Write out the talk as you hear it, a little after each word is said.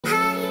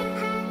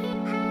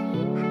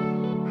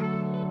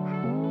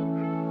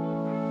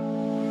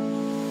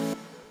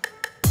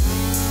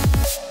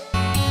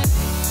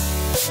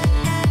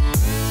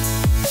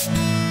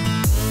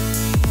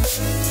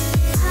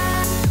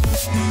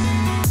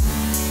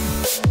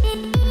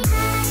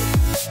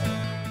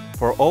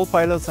For all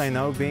pilots I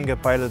know, being a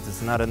pilot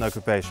is not an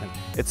occupation,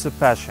 it's a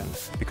passion,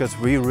 because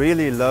we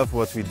really love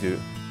what we do.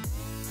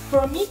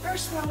 For me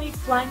personally,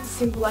 flying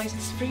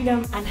symbolizes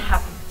freedom and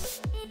happiness.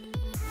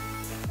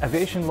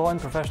 Aviation Law and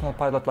Professional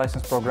Pilot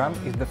License Program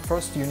is the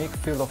first unique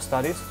field of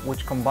studies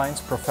which combines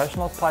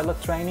professional pilot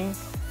training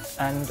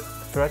and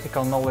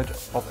theoretical knowledge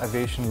of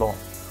aviation law.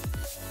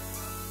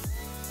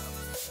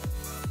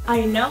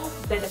 I know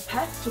that the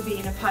path to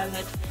being a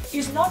pilot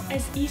is not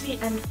as easy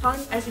and fun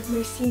as it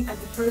may seem at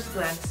the first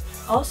glance.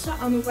 Also,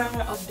 I'm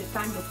aware of the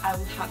fact that I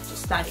will have to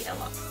study a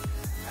lot.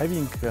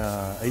 Having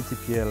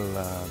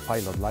ATPL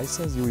pilot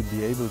license, you will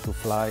be able to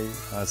fly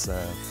as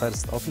a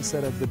first officer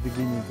at the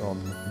beginning on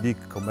big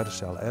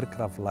commercial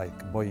aircraft like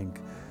Boeing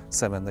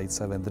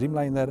 787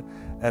 Dreamliner,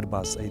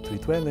 Airbus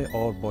A320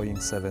 or Boeing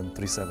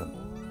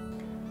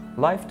 737.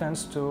 Life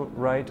tends to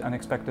raise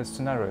unexpected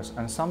scenarios,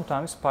 and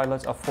sometimes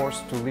pilots are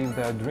forced to leave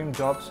their dream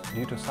jobs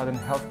due to sudden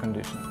health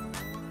conditions.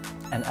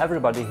 And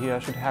everybody here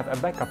should have a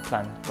backup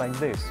plan like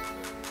this.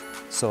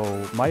 So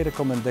my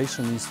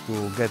recommendation is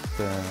to get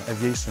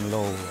Aviation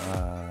Law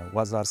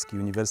Łazarski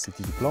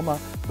University diploma,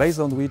 based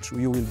on which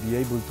you will be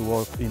able to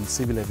work in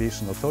Civil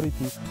Aviation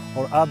Authority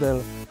or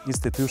other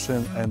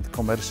institutions and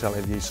commercial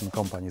aviation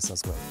companies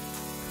as well.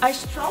 I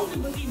strongly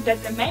believe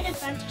that the main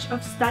advantage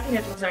of studying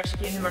at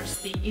Łazarski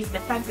University is the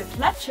fact that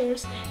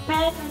lecturers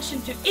pay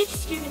attention to each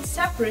student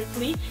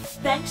separately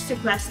thanks to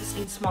classes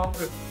in small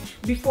groups.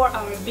 Before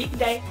our big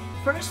day,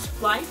 first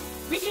flight,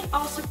 we can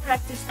also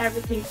practice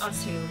everything on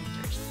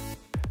simulators.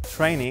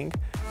 Training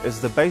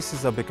is the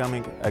basis of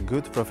becoming a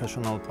good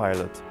professional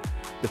pilot.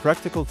 The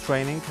practical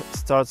training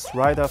starts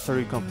right after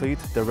you complete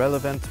the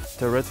relevant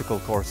theoretical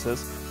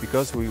courses,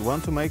 because we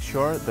want to make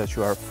sure that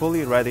you are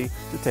fully ready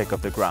to take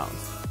off the ground.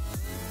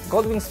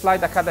 Goldwings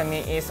Flight Academy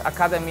is an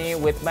academy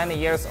with many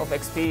years of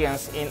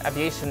experience in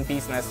aviation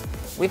business.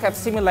 We have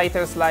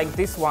simulators like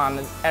this one,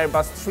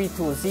 Airbus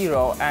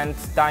 320 and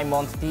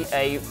Diamond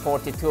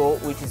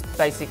DA42, which is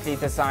basically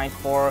designed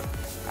for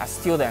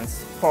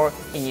students for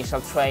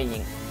initial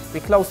training. We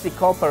closely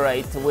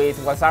cooperate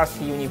with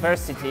Łazarski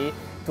University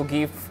to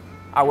give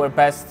our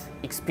best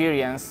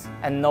experience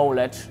and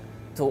knowledge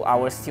to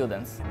our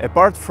students.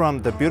 Apart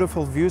from the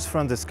beautiful views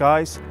from the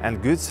skies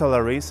and good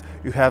salaries,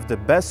 you have the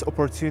best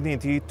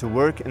opportunity to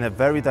work in a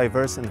very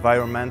diverse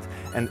environment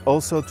and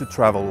also to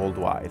travel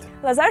worldwide.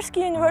 Łazarski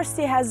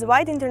University has a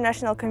wide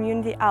international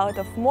community out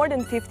of more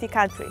than 50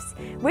 countries,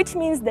 which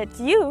means that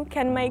you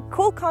can make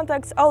cool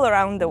contacts all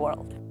around the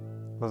world.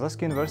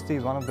 Łazarski University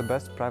is one of the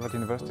best private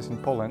universities in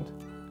Poland.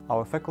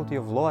 Our Faculty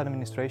of Law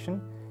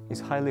Administration is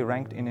highly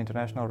ranked in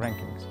international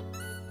rankings.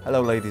 Hello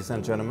ladies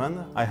and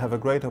gentlemen, I have a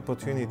great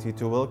opportunity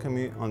to welcome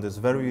you on this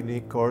very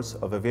unique course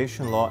of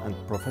Aviation Law and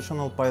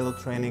Professional Pilot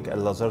Training at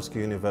Łazarski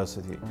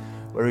University,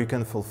 where you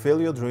can fulfill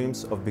your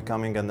dreams of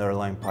becoming an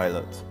airline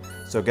pilot.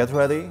 So get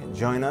ready,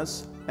 join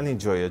us and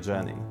enjoy your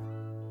journey.